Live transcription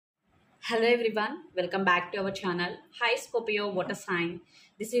Hello everyone, welcome back to our channel. Hi Scorpio water sign.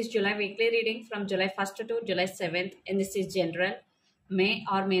 This is July weekly reading from July 1st to July 7th and this is general. May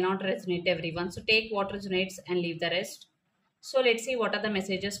or may not resonate everyone. So take what resonates and leave the rest. So let's see what are the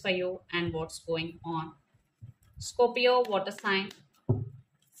messages for you and what's going on. Scorpio water sign,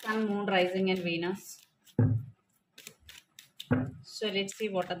 Sun, Moon, Rising and Venus. So let's see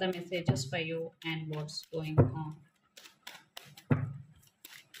what are the messages for you and what's going on.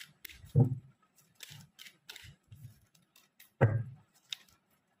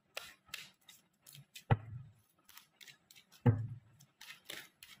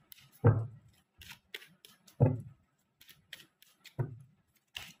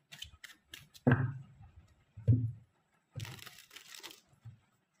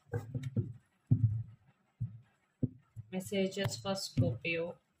 Messages for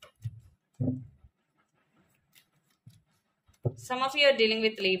Scorpio. Some of you are dealing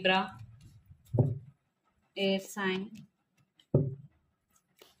with Libra, air sign.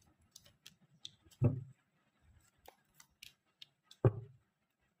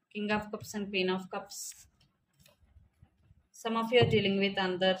 King of Cups and Queen of Cups. Some of you are dealing with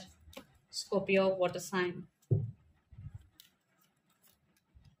another Scorpio water sign.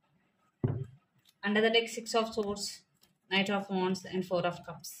 Under the deck, Six of Swords, Knight of Wands and Four of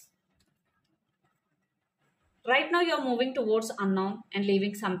Cups. Right now you are moving towards unknown and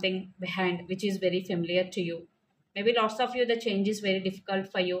leaving something behind which is very familiar to you. Maybe lots of you the change is very difficult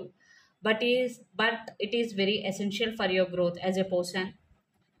for you, but it is very essential for your growth as a person.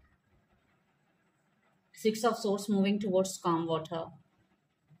 Six of Swords moving towards calm water.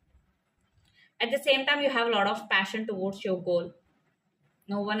 At the same time, you have a lot of passion towards your goal.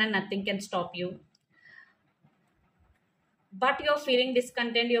 No one and nothing can stop you. But you're feeling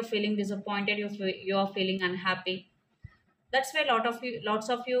discontent, you're feeling disappointed, you're feeling unhappy. That's why lots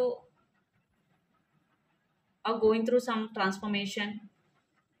of you are going through some transformation.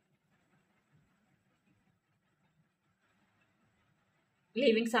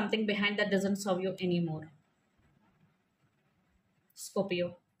 Leaving something behind that doesn't serve you anymore.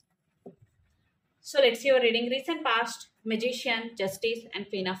 Scorpio. So let's see your reading. Recent past, Magician, Justice and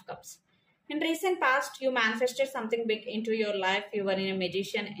Queen of Cups. In recent past, you manifested something big into your life. You were in a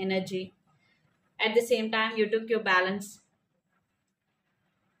magician energy. At the same time, you took your balance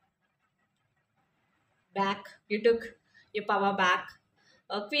back. You took your power back.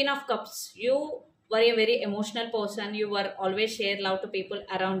 Queen of Cups, you were a very emotional person. You were always share love to people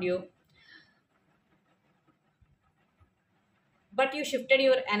around you. But you shifted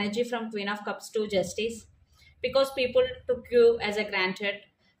your energy from Queen of Cups to Justice because people took you as a granted.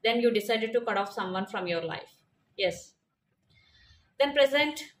 Then you decided to cut off someone from your life. Yes. Then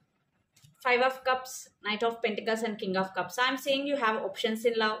present, Five of Cups, Knight of Pentacles and King of Cups. I'm saying you have options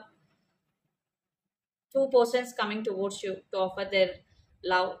in love. Two persons coming towards you to offer their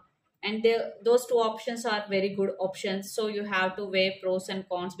love. And those two options are very good options. So you have to weigh pros and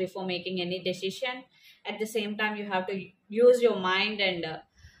cons before making any decision. At the same time, you have to use your mind and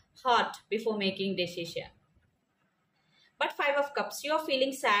heart before making decision. But Five of Cups, you're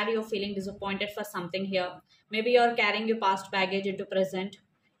feeling sad, you're feeling disappointed for something here. Maybe you're carrying your past baggage into present.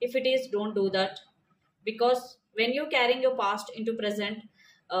 If it is, don't do that. Because when you're carrying your past into present,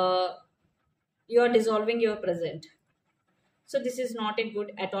 you're dissolving your present. So this is not a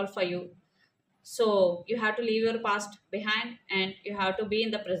good at all for you. So you have to leave your past behind and you have to be in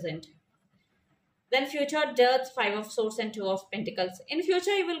the present. Then future, Death, Five of Swords and Two of Pentacles. In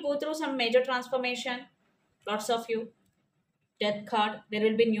future, you will go through some major transformation. Lots of you. Death card, there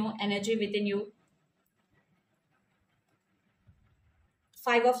will be new energy within you.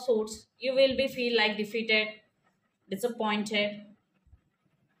 Five of Swords, you will be feel like defeated, disappointed.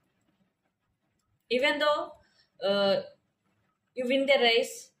 Even though you win the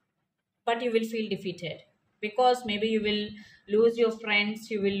race, but you will feel defeated because maybe you will lose your friends,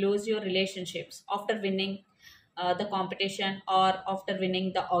 you will lose your relationships after winning the competition or after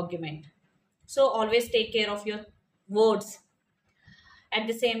winning the argument. So always take care of your words. At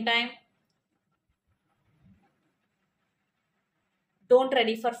the same time, don't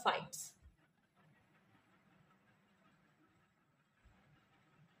ready for fights.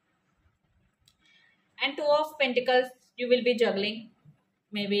 And Two of Pentacles, you will be juggling.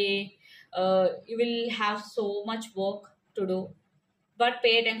 Maybe you will have so much work to do. But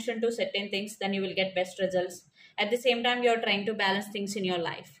pay attention to certain things, then you will get best results. At the same time, you are trying to balance things in your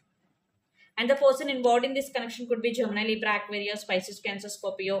life. And the person involved in this connection could be Gemini, Libra, Aquarius, Pisces, Cancer,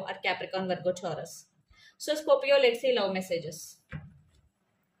 Scorpio, or Capricorn, Virgo, Taurus. So Scorpio, let's see love messages.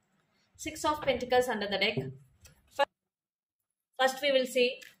 Six of Pentacles under the deck. First, we will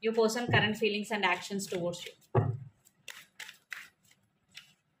see your person current feelings and actions towards you.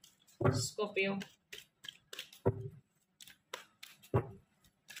 Scorpio.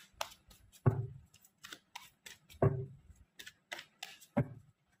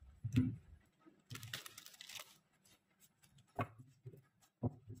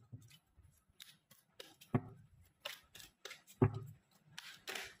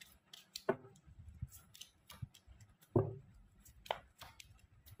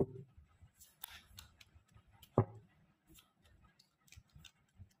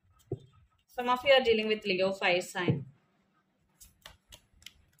 Some of you are dealing with Leo fire sign.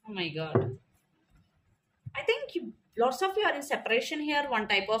 Oh my God. I think lots of you are in separation here, one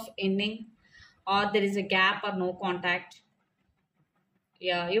type of ending, or there is a gap or no contact.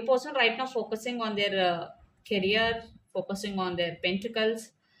 Yeah, your person right now focusing on their career, focusing on their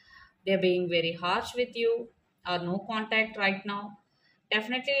pentacles. They're being very harsh with you, or no contact right now.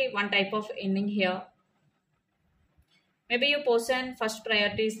 Definitely one type of ending here. Maybe your person first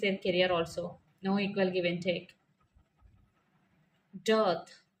priority is their career also. No equal give and take.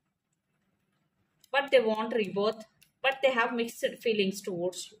 Death. But they want rebirth, but they have mixed feelings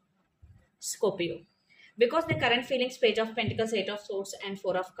towards you. Scorpio. Because the current feelings, Page of Pentacles, Eight of Swords, and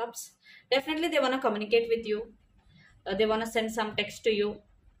Four of Cups. Definitely they want to communicate with you. They want to send some text to you,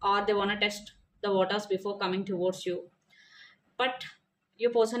 or they want to test the waters before coming towards you. But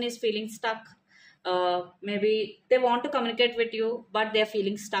your person is feeling stuck. Maybe they want to communicate with you, but they're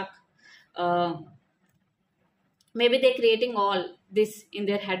feeling stuck. Maybe they're creating all this in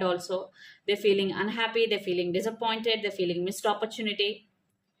their head also. They're feeling unhappy, they're feeling disappointed, they're feeling missed opportunity.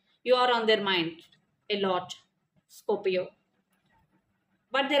 You are on their mind a lot, Scorpio.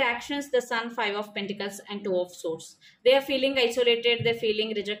 But their actions, the Sun, Five of Pentacles, and Two of Swords. They are feeling isolated, they're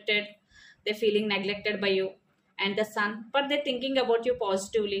feeling rejected, they're feeling neglected by you. And the Sun, but they're thinking about you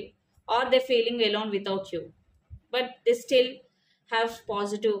positively, or they're feeling alone without you. But they still have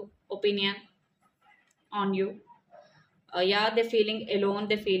positive opinion on you. Yeah, they're feeling alone,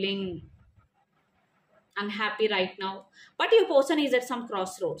 they're feeling unhappy right now. But your person is at some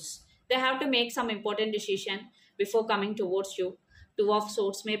crossroads. They have to make some important decision before coming towards you. Two of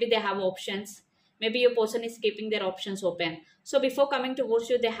Swords, maybe they have options. Maybe your person is keeping their options open. So before coming towards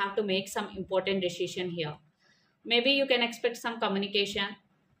you, they have to make some important decision here. Maybe you can expect some communication,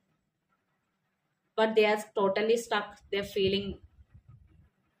 but they are totally stuck. They're feeling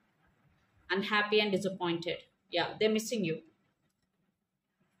unhappy and disappointed. Yeah, they're missing you.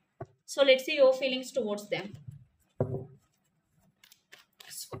 So let's see your feelings towards them.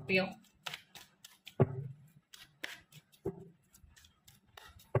 Scorpio.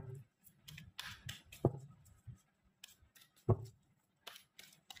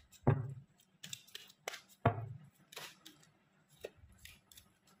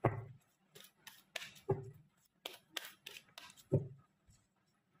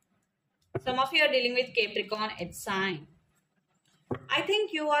 Some of you are dealing with Capricorn, it's sign. I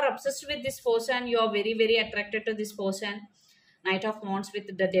think you are obsessed with this person. You are very, very attracted to this person. Knight of Wands with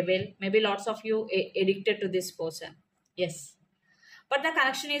the devil. Maybe lots of you addicted to this person. Yes. But the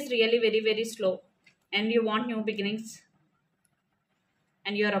connection is really very, very slow. And you want new beginnings.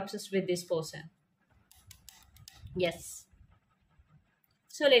 And you are obsessed with this person. Yes.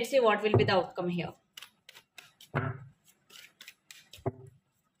 So let's see what will be the outcome here.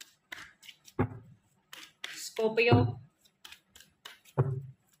 Scorpio.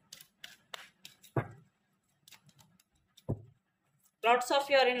 Lots of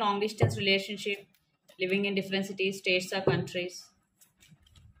you are in long distance relationship, living in different cities, states or countries.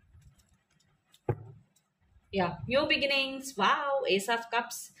 Yeah, new beginnings. Wow, Ace of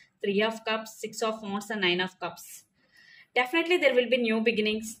Cups, Three of Cups, Six of Wands and Nine of Cups. Definitely there will be new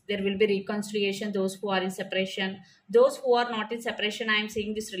beginnings. There will be reconciliation. Those who are in separation. Those who are not in separation, I am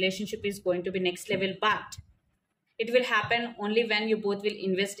saying this relationship is going to be next level. But it will happen only when you both will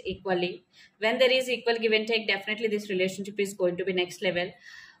invest equally. When there is equal give and take, definitely this relationship is going to be next level.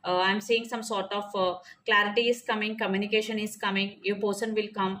 I'm seeing some sort of clarity is coming, communication is coming. Your person will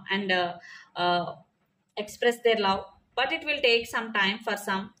come and express their love. But it will take some time for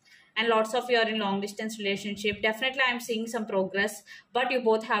some. And lots of you are in long distance relationship. Definitely I'm seeing some progress. But you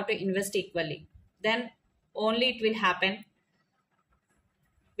both have to invest equally. Then only it will happen.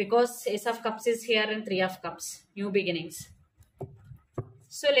 Because Ace of Cups is here and Three of Cups. New beginnings.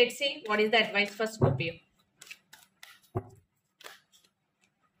 So let's see what is the advice for Scorpio.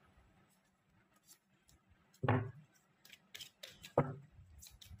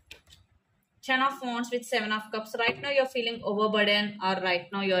 Ten of Wands with Seven of Cups. Right now you're feeling overburdened, or right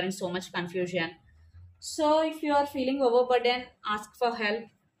now you're in so much confusion. So if you are feeling overburdened, ask for help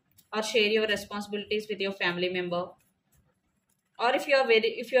or share your responsibilities with your family member. Or if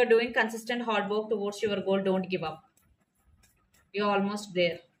you are doing consistent hard work towards your goal, don't give up. You're almost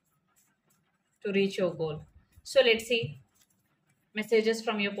there to reach your goal. So let's see messages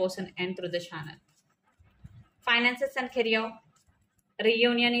from your person and through the channel. Finances and career.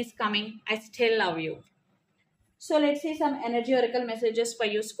 Reunion is coming. I still love you. So let's see some energy oracle messages for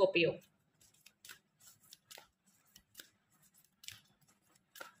you, Scorpio.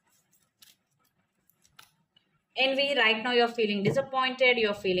 Envy, right now you're feeling disappointed,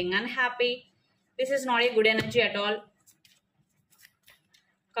 you're feeling unhappy. This is not a good energy at all.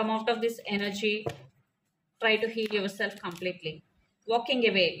 Come out of this energy. Try to heal yourself completely. Walking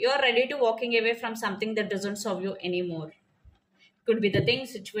away. You're ready to walking away from something that doesn't serve you anymore. Could be the thing,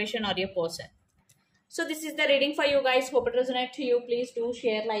 situation, or your person. So this is the reading for you guys. Hope it resonates to you. Please do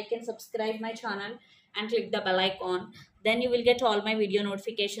share, like, and subscribe my channel and click the bell icon. Then you will get all my video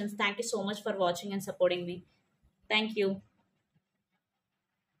notifications. Thank you so much for watching and supporting me. Thank you.